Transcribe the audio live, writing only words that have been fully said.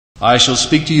I shall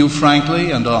speak to you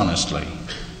frankly and honestly.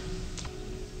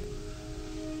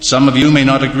 Some of you may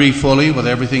not agree fully with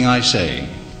everything I say.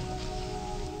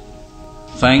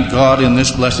 Thank God in this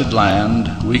blessed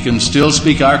land we can still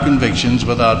speak our convictions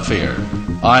without fear.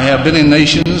 I have been in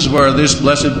nations where this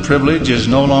blessed privilege is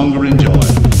no longer enjoyed.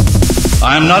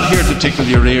 I am not here to tickle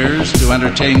your ears, to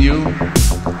entertain you.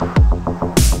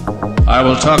 I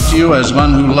will talk to you as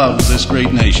one who loves this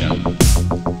great nation.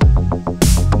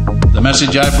 The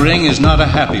message I bring is not a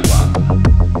happy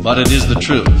one, but it is the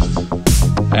truth.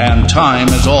 And time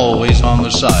is always on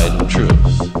the side of truth.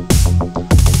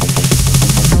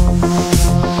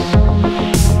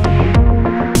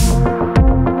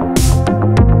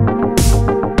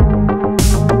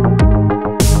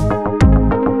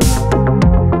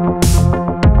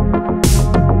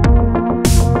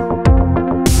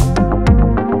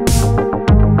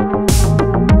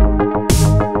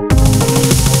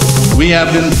 We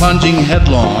have been plunging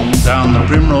headlong down the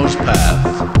primrose path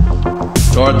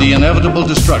toward the inevitable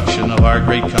destruction of our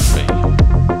great country.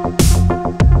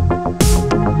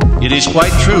 It is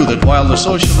quite true that while the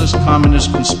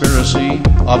socialist-communist conspiracy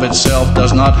of itself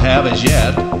does not have as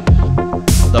yet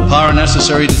the power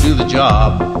necessary to do the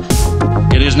job,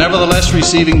 it is nevertheless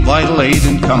receiving vital aid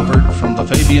and comfort from the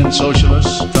Fabian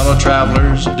socialists, fellow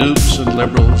travelers, dupes, and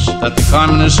liberals that the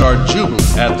communists are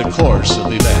jubilant at the course of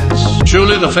events.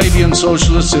 Truly, the Fabian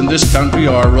socialists in this country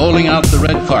are rolling out the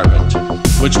red carpet,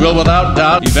 which will without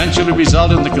doubt eventually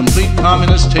result in the complete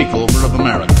communist takeover of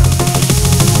America.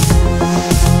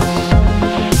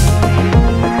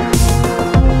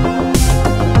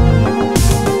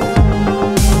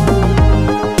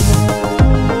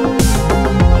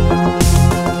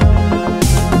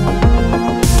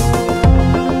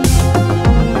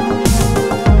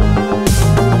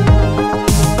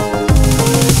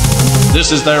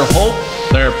 This is their hope,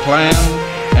 their plan,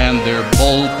 and their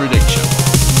bold prediction.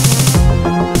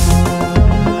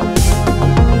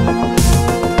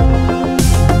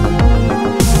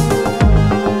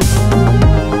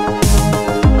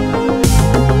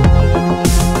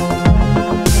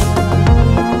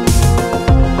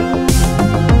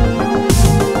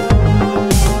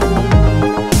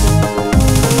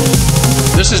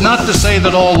 This is not to say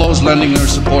that all those lending their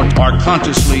support are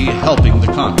consciously helping the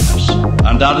communists.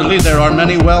 Undoubtedly, there are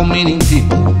many well-meaning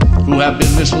people who have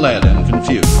been misled and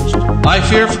confused. I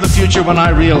fear for the future when I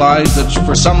realize that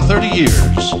for some 30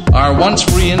 years, our once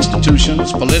free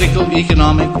institutions, political,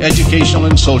 economic, educational,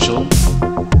 and social,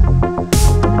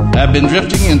 have been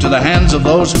drifting into the hands of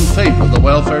those who favor the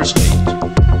welfare state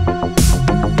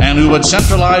and who would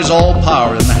centralize all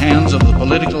power in the hands of the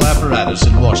political apparatus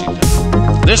in Washington.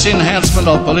 This enhancement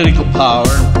of political power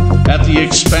at the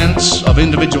expense of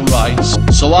individual rights,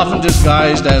 so often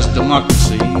disguised as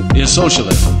democracy, is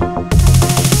socialism.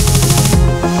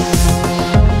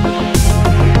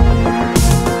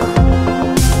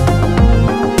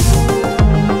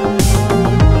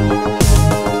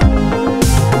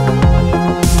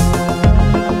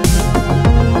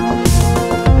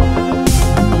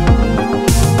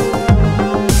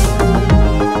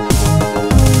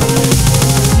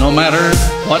 No matter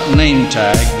what name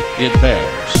tag it bears.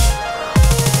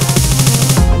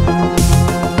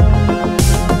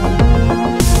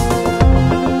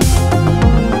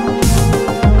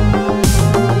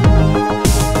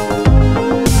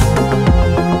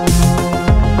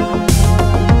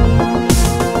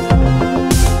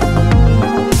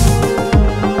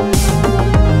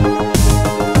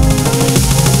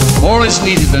 More is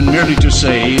needed than merely to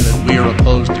say that we are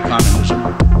opposed to communism.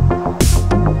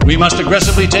 We must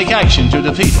aggressively take action to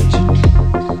defeat it.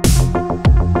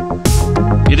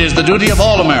 It is the duty of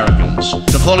all Americans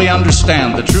to fully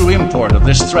understand the true import of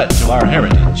this threat to our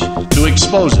heritage, to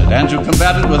expose it and to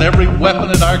combat it with every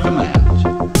weapon at our command.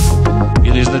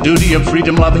 It is the duty of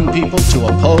freedom-loving people to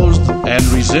oppose and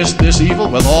resist this evil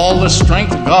with all the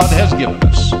strength God has given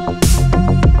us.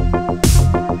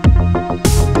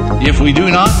 If we do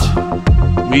not,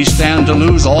 we stand to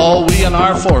lose all we and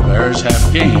our forebears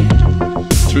have gained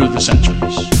through the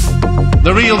centuries.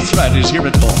 The real threat is here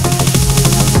at home.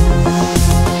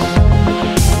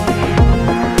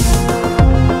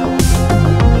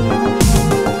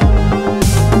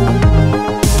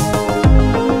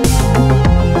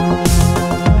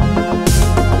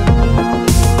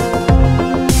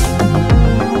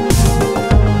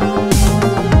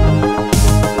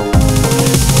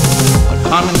 The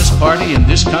Communist Party in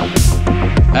this country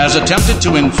has attempted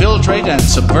to infiltrate and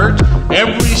subvert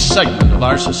every segment of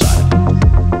our society.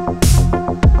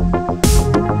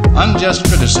 Unjust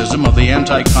criticism of the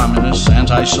anti-communists,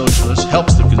 anti-socialists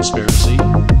helps the conspiracy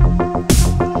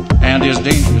and is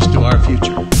dangerous to our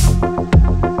future.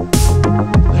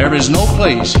 There is no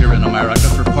place here in America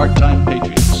for part-time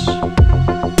patriots.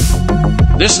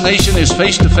 This nation is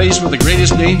face to face with the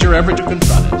greatest danger ever to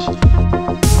confront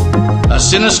it. A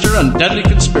sinister and deadly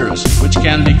conspiracy which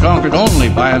can be conquered only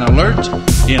by an alert,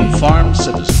 informed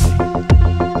citizenry.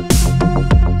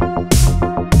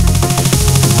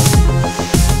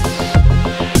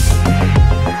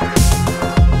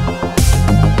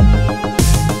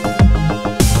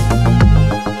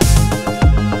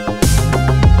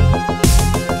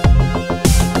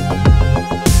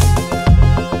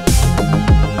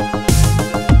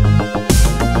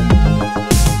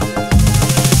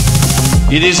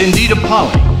 It is indeed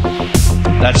appalling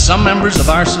that some members of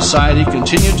our society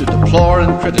continue to deplore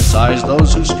and criticize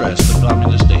those who stress the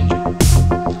communist danger.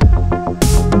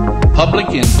 Public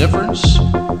indifference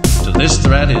to this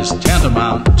threat is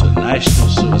tantamount to national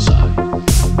suicide.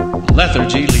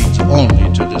 Lethargy leads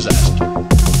only to disaster.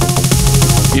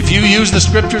 If you use the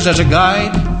scriptures as a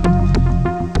guide,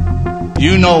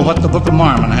 you know what the Book of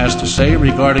Mormon has to say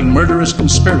regarding murderous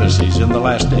conspiracies in the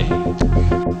last days.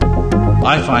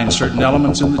 I find certain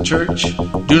elements in the church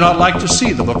do not like to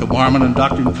see the Book of Mormon and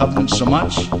Doctrine and Covenants so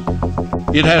much.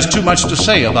 It has too much to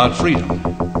say about freedom.